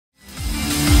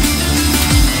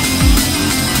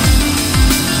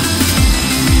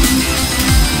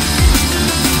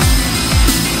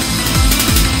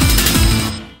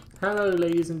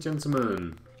and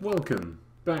gentlemen, welcome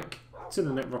back to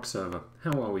the Netrock server.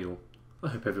 How are we all? I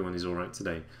hope everyone is alright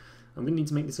today. I'm going to need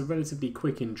to make this a relatively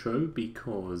quick intro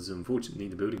because unfortunately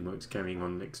the building work's carrying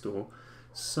on next door.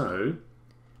 So,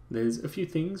 there's a few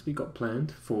things we got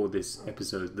planned for this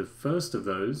episode. The first of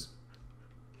those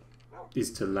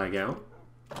is to lag out.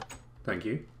 Thank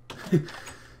you.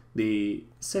 The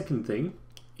second thing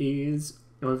is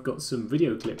I've got some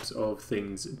video clips of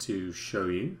things to show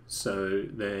you. So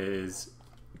there's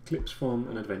clips from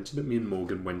an adventure that me and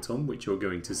Morgan went on, which you're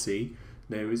going to see.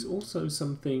 There is also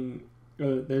something,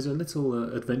 there's a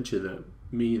little adventure that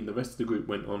me and the rest of the group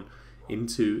went on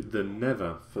into the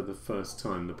Nether for the first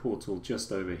time. The portal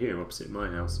just over here opposite my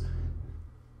house.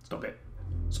 Stop it.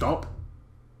 Stop!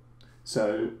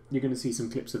 So you're going to see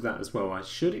some clips of that as well. I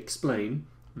should explain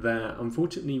that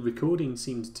unfortunately recording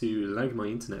seemed to lag my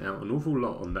internet out an awful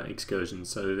lot on that excursion,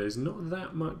 so there's not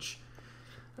that much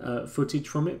footage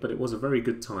from it, but it was a very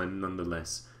good time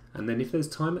nonetheless. And then if there's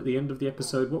time at the end of the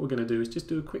episode, what we're going to do is just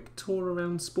do a quick tour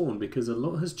around spawn, because a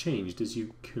lot has changed, as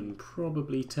you can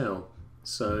probably tell.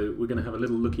 So we're going to have a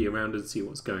little looky around and see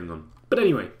what's going on. But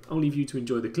anyway, I'll leave you to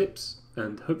enjoy the clips,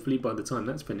 and hopefully by the time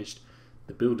that's finished,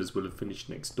 the builders will have finished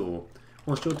next door.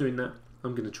 Whilst you're doing that,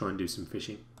 I'm going to try and do some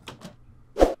fishing.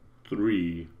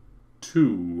 3,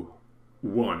 2,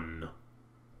 1.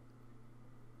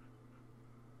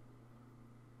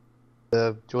 Do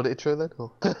you want an intro then?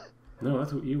 Or? No, I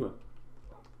thought you were.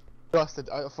 No, I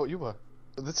thought you were.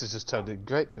 This has just turned in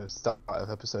great. The start of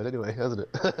the episode anyway, hasn't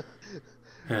it?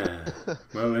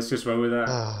 Well, let's just roll with that.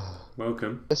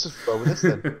 Welcome. Let's just roll with this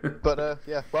then. But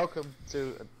yeah, welcome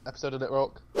to an episode of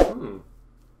Netrock. Oh.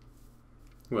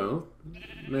 Well,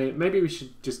 maybe we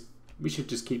should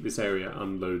just keep this area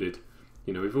unloaded.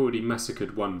 You know, we've already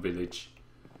massacred one village.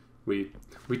 We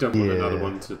don't want another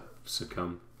one to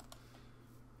succumb.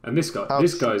 And this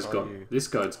guy's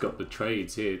got the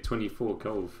trades here. 24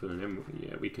 coal for an emerald.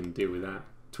 Yeah, we can deal with that.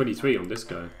 23 on this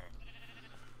guy.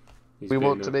 We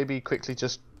want to maybe quickly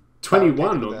just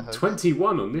 21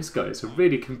 on this guy. It's a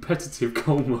really competitive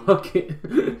coal market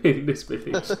in this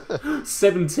village.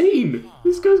 17.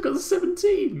 This guy's got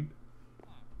 17.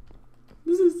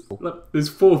 This is like, there's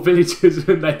 4 villagers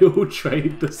and they all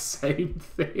trade the same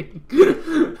thing.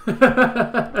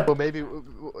 Well, maybe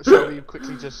shall we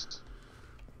quickly just?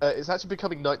 It's actually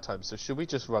becoming nighttime, so should we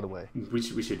just run away?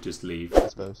 We should just leave, I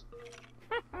suppose.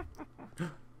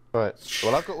 Right.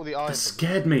 Well, I've got all the iron. That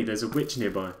scared me. There's a witch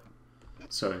nearby.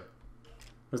 Sorry.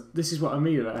 This is what I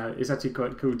mean about how it's actually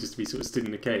quite cool just to be sort of stood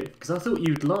in a cave. Because I thought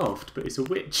you'd laughed, but it's a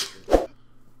witch.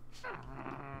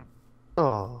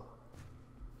 Oh.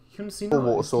 You couldn't see the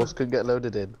water source couldn't get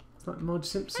loaded in. It's like Marge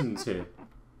Simpson's here.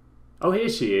 Oh, here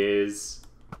she is.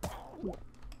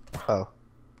 Oh.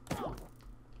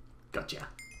 Gotcha.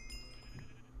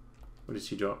 What did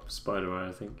she drop? Spider eye,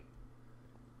 I think.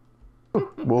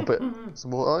 More bit.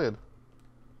 Some more iron.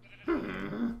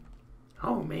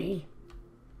 Oh, me.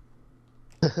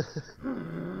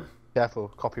 Careful,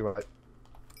 copyright.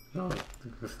 Oh,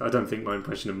 I don't think my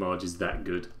impression of Marge is that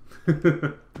good.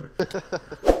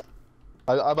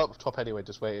 I'm up top anyway,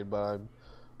 just waiting, but I'm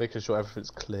making sure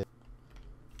everything's clear.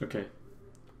 Okay.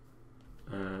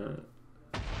 Oh!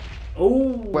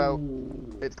 Well,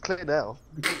 it's clear now.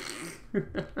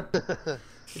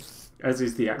 As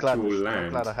is the actual land.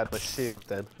 I'm glad I had my shield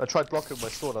then. I tried blocking my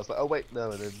sword, I was like, oh wait,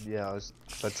 no, and then, yeah,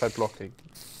 I tried blocking.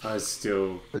 I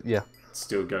still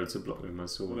go to block with my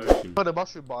sword. Find a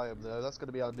mushroom biome though, that's going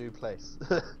to be our new place.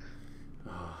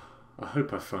 I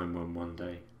hope I find one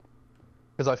day.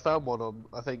 Because I found one on,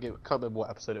 I think, can't remember what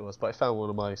episode it was, but I found one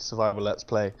on my survival let's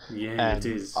play. Yeah, and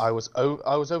it is. I was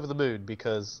over the moon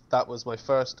because that was my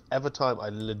first ever time I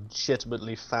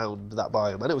legitimately found that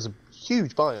biome, and it was a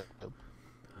huge biome.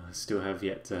 I still have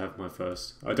yet to have my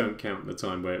first. I don't count the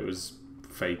time where it was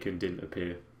fake and didn't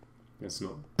appear. It's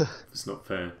not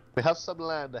fair. We have some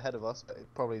land ahead of us, but it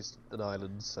probably is an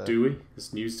island. So. Do we?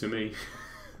 It's news to me.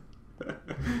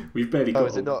 We've barely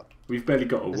got. We've barely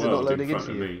got a world in front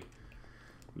of me.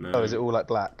 No. Oh, is it all like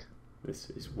black? It's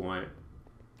white.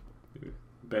 We've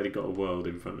barely got a world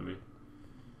in front of me.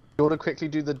 You want to quickly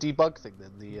do the debug thing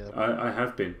then? I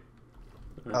have been.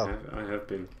 I have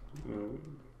been. Well,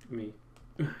 me.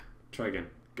 Try again.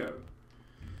 Go.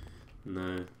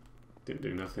 No. Didn't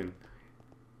do nothing.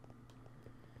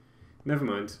 Never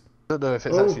mind. I don't know if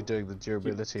it's actually doing the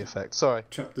durability effect. Sorry.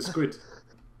 Trapped the squid.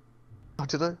 Oh,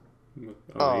 did I?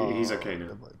 Oh, he's okay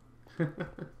now.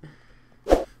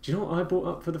 Do you know what I brought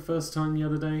up for the first time the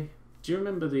other day? Do you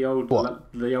remember the old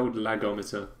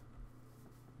lagometer?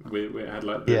 Where it had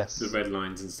like the red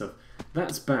lines and stuff.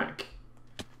 That's back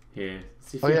here.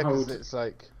 So if because it's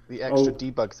like the extra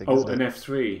debug thing. Oh, isn't an it?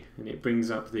 F3, and it brings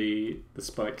up the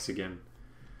spikes again.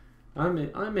 I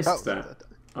missed that.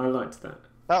 I liked that.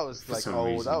 That was for like some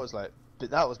old. reason.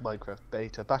 That was Minecraft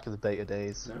beta back in the beta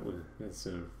days. It's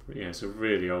a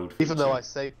really old feature. Even though I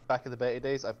say back in the beta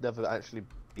days, I've never actually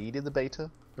been in the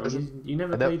beta. Oh, you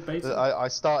never played beta? I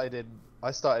started in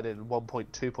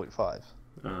 1.2.5.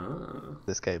 Ah.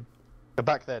 This game. And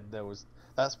back then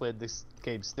that's when this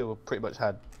game still pretty much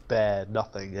had bare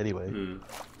nothing anyway.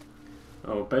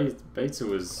 Oh, beta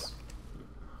was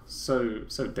so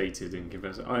dated in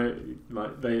comparison.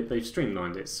 They've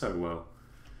streamlined it so well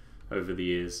over the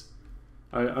years.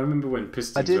 I remember when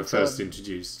pistons were first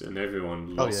introduced and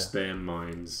everyone lost their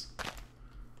minds.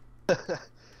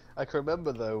 I can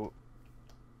remember though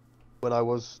when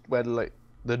like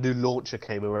the new launcher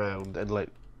came around and like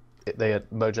they had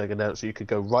Mojang announced you could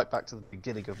go right back to the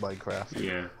beginning of Minecraft.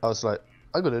 Yeah. I was like,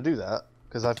 I'm gonna do that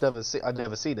because I'd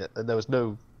never seen it, and there was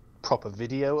no proper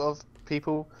video of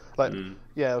people. Like,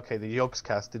 yeah, okay, the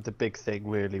Yogscast did the big thing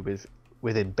really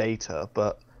within beta,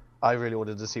 but I really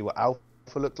wanted to see what alpha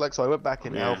looked like, so I went back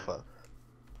in alpha.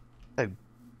 And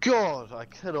God, I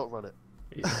cannot run it.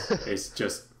 It's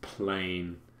just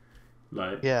plain.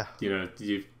 Like, yeah, you know,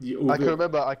 I can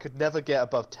remember I could never get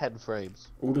above 10 frames.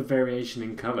 All the variation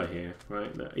in colour here,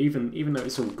 right? Even though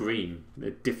it's all green,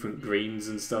 the different greens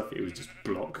and stuff, it was just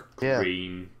block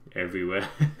green everywhere.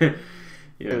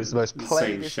 It was the most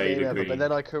plain shade game ever. Green. But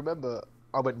then I can remember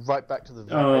I went right back to the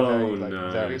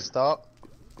very start.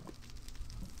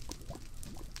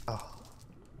 Oh.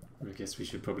 I guess we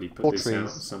should probably put this out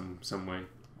some way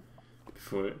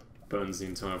before it burns the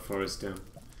entire forest down.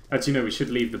 Actually, no, we should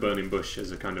leave the burning bush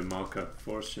as a kind of marker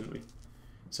for us, shouldn't we?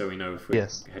 So we know if we're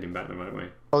heading back the right way.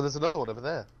 Oh, there's another one over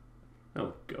there.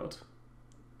 Oh, God.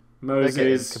 Moses. They're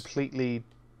getting completely...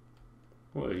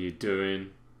 What are you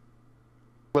doing?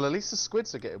 Well, at least the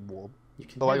squids are getting warm.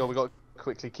 Oh, hang on,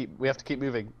 we have to keep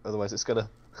moving, otherwise it's gonna...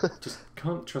 Just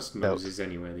can't trust Moses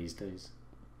anywhere these days.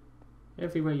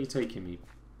 Everywhere you take him, he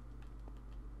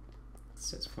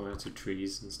sets fire to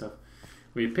trees and stuff.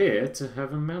 We appear to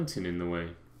have a mountain in the way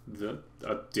that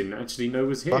I didn't actually know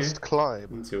was here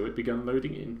until it began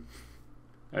loading in,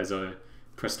 as I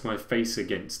pressed my face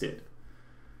against it.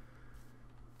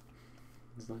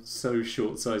 It's like so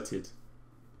short-sighted.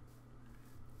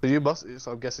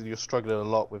 So I'm guessing you're struggling a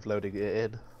lot with loading it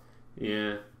in.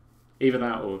 Yeah. Either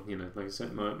that or, you know, like I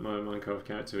said, my Minecraft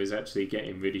character is actually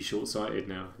getting really short-sighted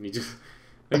now. And he just...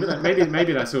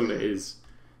 Maybe that's all it is.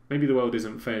 Maybe the world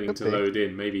isn't failing to load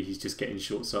in. Maybe he's just getting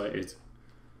short-sighted.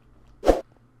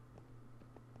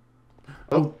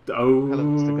 Oh, hello,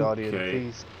 Mr. Guardian.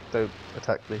 Please don't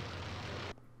attack me.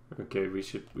 Okay, we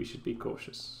should be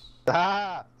cautious.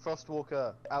 Ah!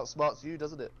 Frostwalker outsmarts you,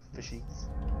 doesn't it, fishy?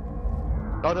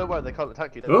 Oh, don't worry, they can't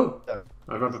attack you. No.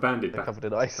 I rubber banded back. Covered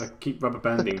in ice. I keep rubber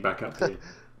banding back up here.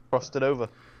 Frosted over.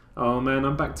 Oh man,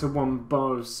 I'm back to 1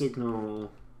 bar of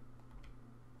signal.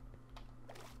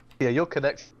 Yeah, your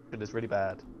connection is really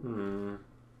bad.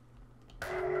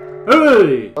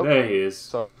 Hey! There he is.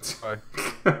 Sorry.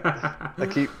 I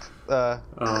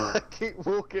keep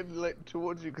walking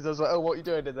towards you because I was like, oh, what are you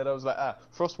doing? And then I was like,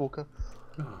 Frostwalker.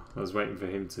 Oh, I was waiting for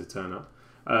him to turn up.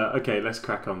 Okay, let's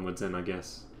crack onwards then, I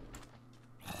guess.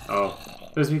 Oh,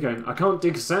 there's me going, I can't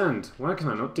dig sand. Why can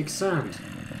I not dig sand?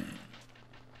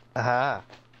 Aha.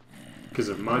 Because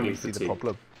of mining fatigue. See the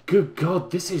problem. Good God,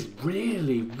 this is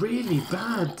really, really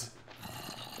bad.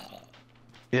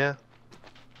 Yeah.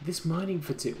 This mining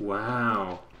fatigue,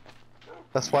 wow.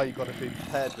 That's why you got to be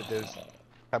prepared with those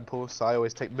samples. So I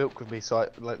always take milk with me. So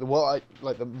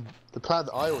the plan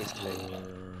that I always take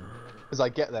is I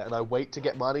get there and I wait to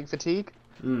get mining fatigue.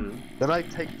 Then I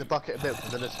take the bucket of milk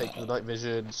and then I take the night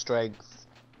vision, strength,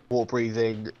 water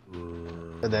breathing,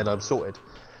 and then I'm sorted.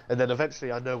 And then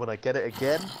eventually I know when I get it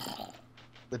again,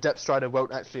 the depth strider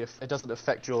won't actually, it doesn't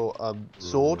affect your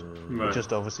sword. Right. It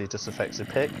just obviously just affects the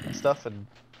pick and stuff and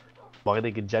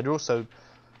mining in general. So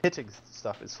hitting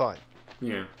stuff is fine.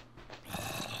 Yeah.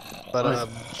 But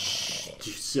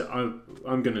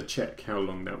I'm gonna check how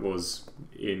long that was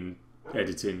in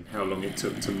editing. How long it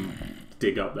took to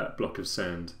dig up that block of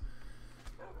sand.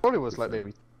 Probably was like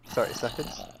maybe 30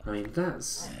 seconds. I mean,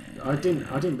 I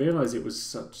didn't realise it was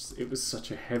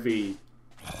such a heavy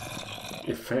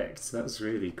effect. That's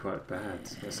really quite bad.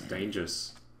 That's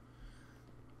dangerous.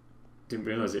 Didn't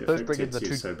realise it affected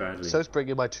you so badly. So it's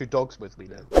bringing my 2 dogs with me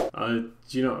now. Do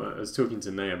you know, I was talking to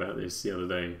Nay about this the other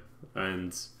day,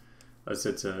 and I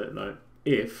said to her, like,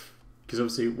 because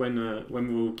obviously when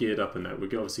we're all geared up and that, we're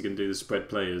obviously going to do the spread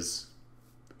players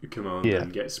command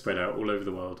and get spread out all over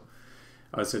the world.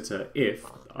 I said to her, if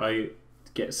I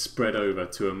get spread over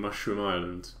to a mushroom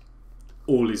island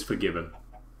all is forgiven.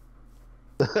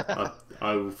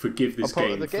 I will forgive this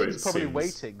game the for game's its probably sins.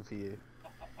 waiting for you.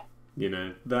 You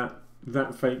know,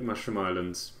 that fake Mushroom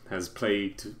Island has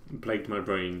plagued my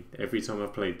brain every time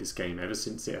I've played this game ever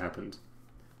since it happened.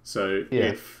 So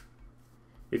Yeah.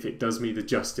 if it does me the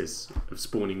justice of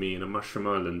spawning me in a Mushroom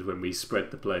Island when we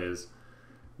spread the players,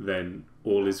 then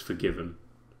all is forgiven.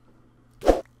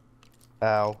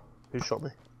 Ow. Who shot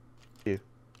me? You.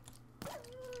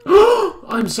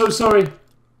 I'm so sorry!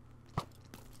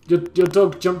 Your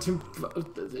dog jumped in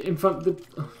front of the...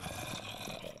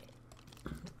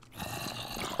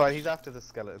 Fine, he's after the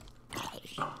skeleton.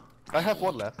 I have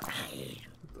one left.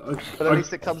 But at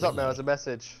least it comes up now as a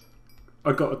message.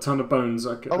 I got a ton of bones.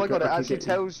 Oh my god, it actually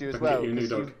tells you as well.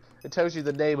 It tells you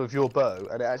the name of your bow,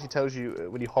 and it actually tells you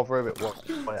when you hover over it what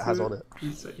it has on it.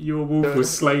 Your wolf was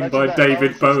slain Imagine by that,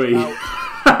 David Bowie.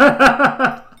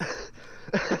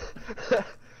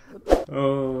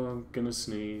 Oh, I'm gonna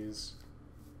sneeze.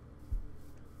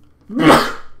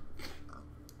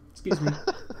 Excuse me.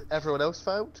 Everyone else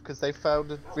found? Because they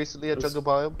found recently a jungle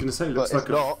biome. I'm gonna say it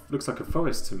looks like a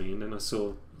forest to me, and then I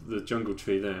saw the jungle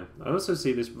tree there. I also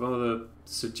see this rather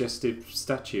suggestive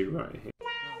statue right here.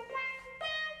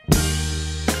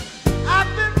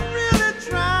 I've been really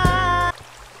trying.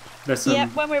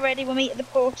 When we're ready, we'll meet at the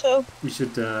portal. We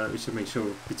should make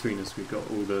sure between us we've got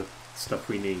all the stuff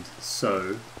we need.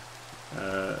 So,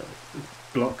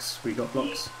 blocks. We got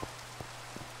blocks.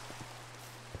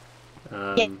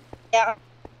 Yeah.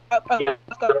 I've got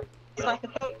it's like a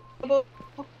bubble.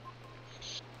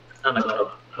 And I got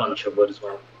a bunch of wood as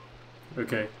well.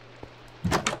 Okay.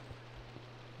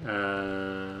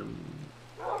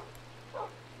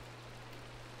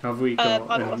 Have we got I've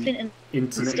got flint and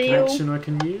internet steel. connection I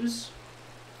can use?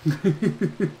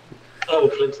 Oh,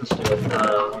 flint and steel.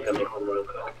 I'm gonna make one real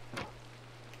quick.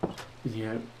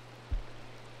 Yeah.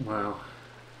 Wow.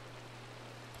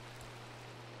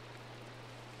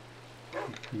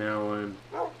 Now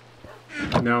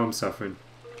I'm suffering.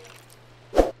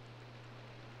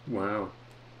 Wow.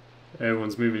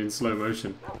 Everyone's moving in slow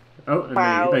motion. Oh, and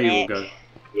Wow, there you all Nick. go.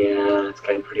 Yeah, it's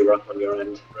getting pretty rough on your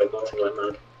end. Roboting like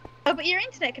mad. Oh, but your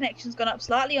internet connection's gone up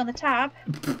slightly on the tab.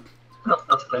 Oh,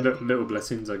 that's a thing. Little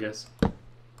blessings, I guess.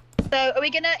 So are we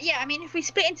gonna? Yeah, I mean, if we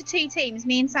split into 2 teams,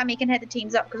 me and Sammy can head the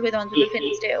teams up because we're the ones with the flint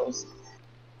and steels.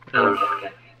 Oh,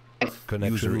 okay.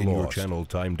 Connection in your channel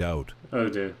timed out. Oh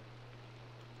dear.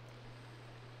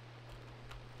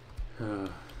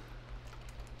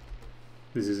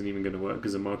 This isn't even going to work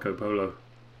because of Marco Polo.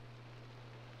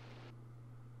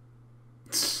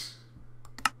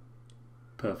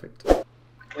 Perfect.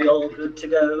 We all good to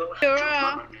go? Sure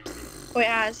are. Oh, it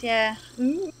has, yeah.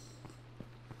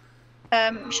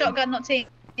 Shotgun not teaming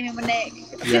with Nick.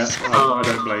 Yeah, I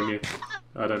don't blame you.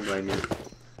 I don't blame you.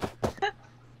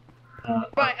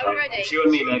 Right, are we ready? It's you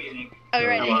and me, Nick. Are we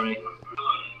ready? Don't worry.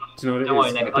 Do you know what Don't it worry,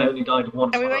 is? Nick. I only died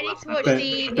once. Are we ready to watch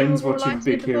the Ben's New watching Lights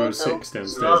Big with the Hero portal? 6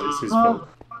 downstairs. It's his fault.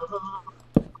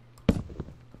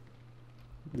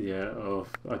 Yeah, oh,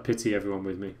 I pity everyone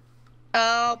with me.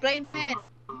 Oh, blame Ben.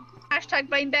 Hashtag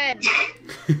blame Ben.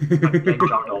 Blame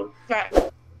Jargon.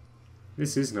 Right.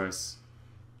 This is nice.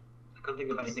 I can't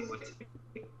think of anything worse.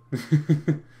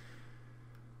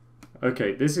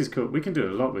 Okay, this is cool. We can do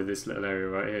a lot with this little area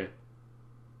right here.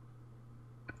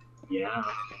 Yeah.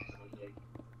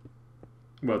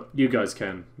 Well, you guys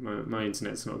can. My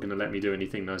internet's not going to let me do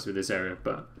anything nice with this area,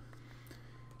 but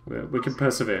we can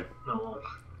persevere. No.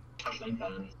 Can't blame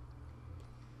Ben.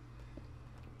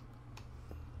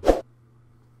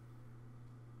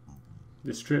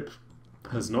 This trip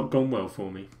has not gone well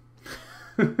for me.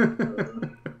 I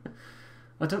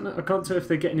don't know. I can't tell if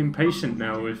they're getting impatient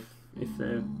now. If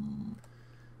they're,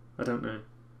 I don't know.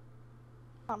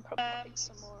 I'm probably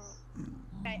some more.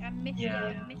 Okay, I'm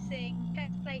missing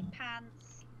chest plate,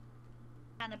 pants,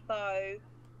 and a bow.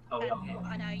 Oh, And okay.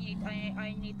 I know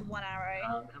I need the 1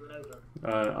 arrow. Coming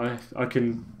over. I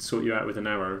can sort you out with an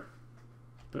arrow,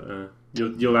 but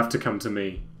you'll have to come to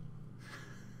me.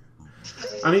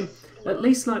 I mean, at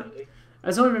least like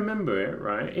as I remember it,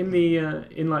 right in the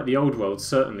in like the old world,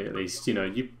 certainly at least, you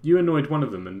know, you annoyed one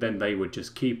of them and then they would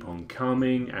just keep on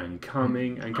coming and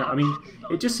coming and I mean,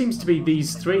 it just seems to be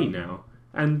these 3 now,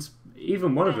 and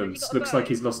even one of them looks like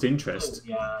he's lost interest.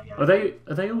 Yeah. Are they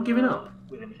all giving up?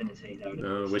 With infinity, there it is.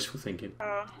 No, wishful thinking.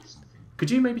 Oh. Could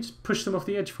you maybe just push them off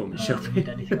the edge for me, Shelby? Need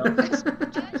anything else? It's an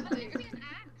axe, but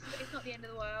it's not the end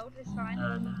of the world. It's fine.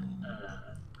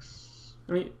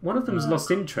 I mean, one of them's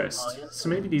lost interest, so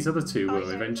maybe these other 2 will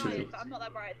yeah, eventually. right, but I'm not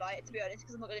that worried by it, to be honest,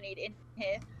 because I'm not going to need it in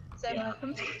here. So, Yeah.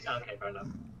 Okay, fair enough.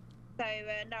 So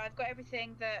no, I've got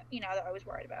everything that that I was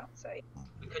worried about. So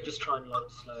We could just try and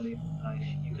load slowly.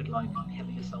 You could like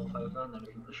heavy yourself over, and then we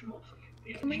can push them off.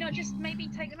 Can we not just maybe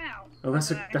take them out? Oh,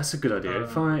 that's a good idea.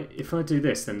 If I do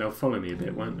this, then they'll follow me a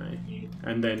bit, won't they?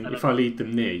 And then if I lead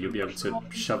them near, you'll be able to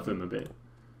shove them a bit.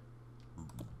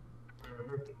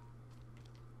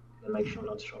 Then make sure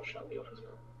not to shove me off as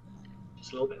well.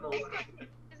 Just a little bit more.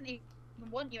 Doesn't even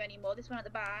want you anymore. This one at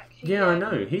the back. Yeah, I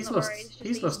know. He's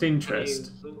lost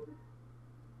interest.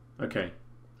 Okay.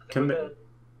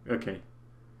 Okay.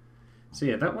 So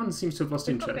yeah, that one seems to have lost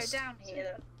interest. Go down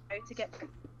here though, to get.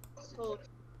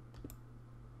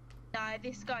 No,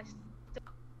 this guy's.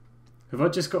 Have I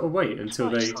just got to wait until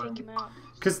they?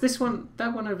 Because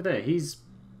that one over there,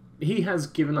 he has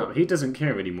given up. He doesn't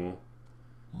care anymore.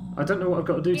 I don't know what I've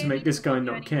got to do to make this guy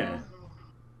not care.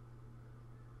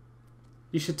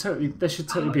 There should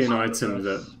totally be an item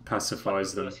that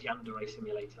pacifies them.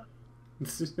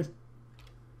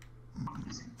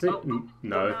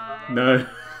 No.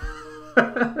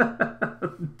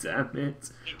 Damn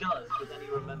it. He does, but then he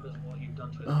remembers what you've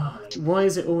done to his family. Why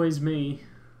is it always me?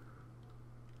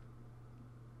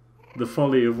 The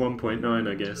folly of 1.9,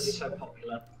 I guess. He's so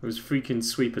popular. It was freaking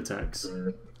sweep attacks.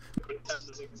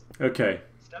 Okay.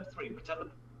 Step 3, pretend the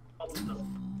problem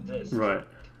doesn't exist. Right.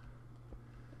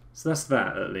 So that's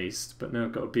that at least, but now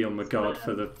I've got to be on my guard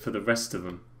for the rest of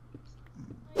them.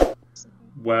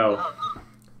 Well,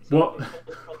 what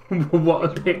a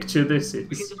picture this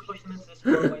is.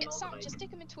 Sam, just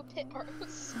stick them into a pit,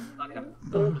 Rose.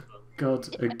 Oh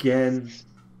God, again.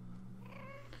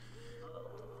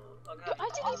 I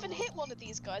didn't even hit one of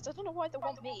these guys. I don't know why they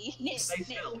want me.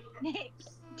 Nick,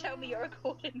 tell me you're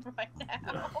recording right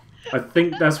now. I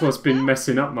think that's what's been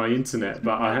messing up my internet,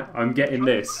 but I'm getting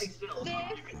this. This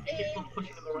is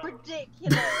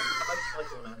ridiculous.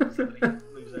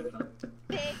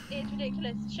 This is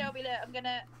ridiculous. Shelby, look, I'm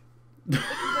gonna. We can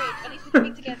bridge. At least we can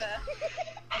be together.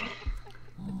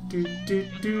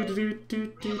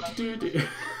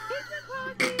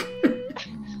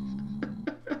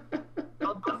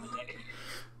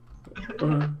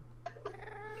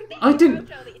 I didn't.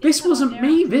 This wasn't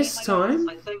me this time.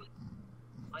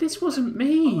 This wasn't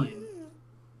me.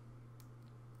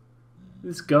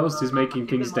 This ghost is making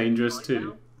things dangerous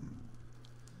too.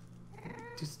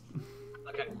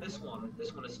 Okay, this one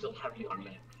is still heavily on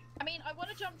me. I mean, I want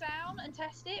to jump down and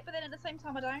test it, but then at the same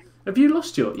time I don't. Have you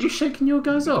lost you shaking your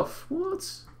guys off? What?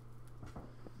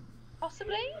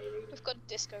 Possibly? We've got a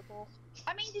disco ball.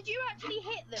 I mean, did you actually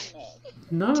hit them, Nick?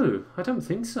 No, I don't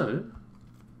think so.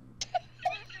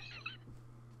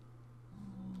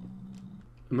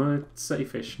 Am I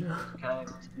safe-ish now? Okay.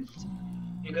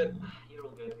 You're good. You're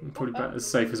all good. I'm probably about as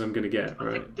safe as I'm going to get, I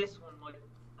right? think this one might...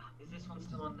 Is this one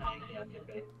still on there? Yeah,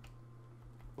 okay.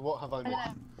 What have I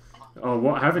missed? Oh,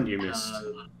 what haven't you missed?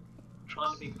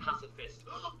 Trying to be pacifist.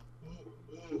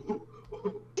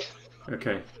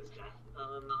 Okay.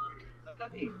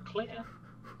 Okay, clear.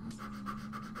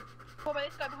 What about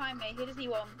this guy behind me? Who does he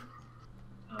want?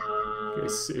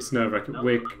 It's nerve-wracking.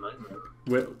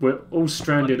 We're all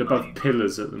stranded above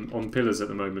pillars on pillars at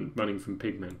the moment, running from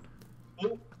pigmen.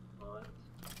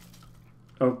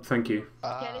 Oh, thank you.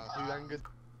 Who angered?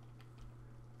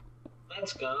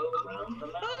 Let's go around the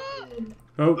mountain.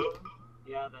 Oh.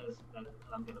 Yeah,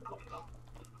 I'm gonna block it up.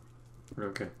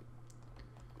 Okay.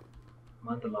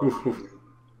 Mind the Oof, oof.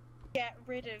 Get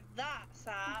rid of that,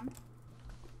 Sam.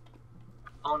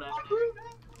 Oh no.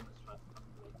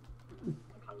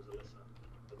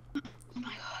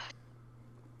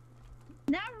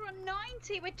 Now we're on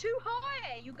 90. We're too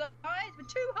high. You guys, we're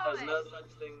too high. There's no such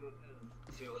thing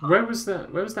as too high. Where was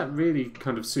that really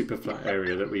kind of super flat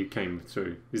area that we came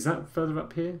through? Is that further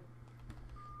up here?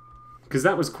 Because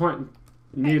that was quite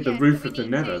near the roof of the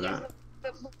Nether.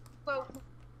 Well,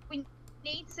 we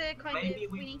need to kind of.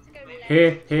 We need to go left.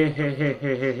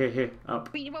 Here.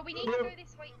 Up. We need to go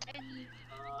this way.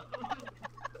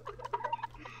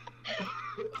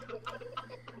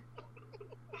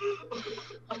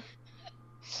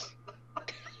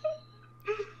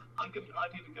 I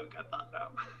need to go get that now.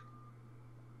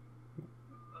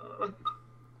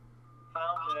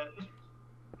 Found it.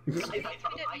 I took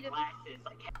my glasses. I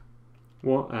can't.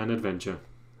 What an adventure.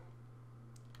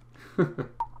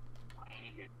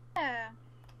 Yeah.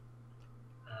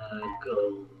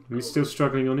 Go. You're still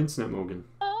struggling on internet, Morgan?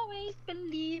 Always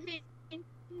believe in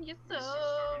your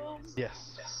soul.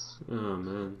 Yes. Oh,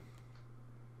 man.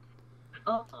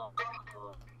 Oh,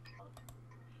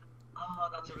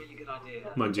 that's a really good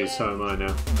idea. Mind you, so am I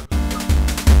now.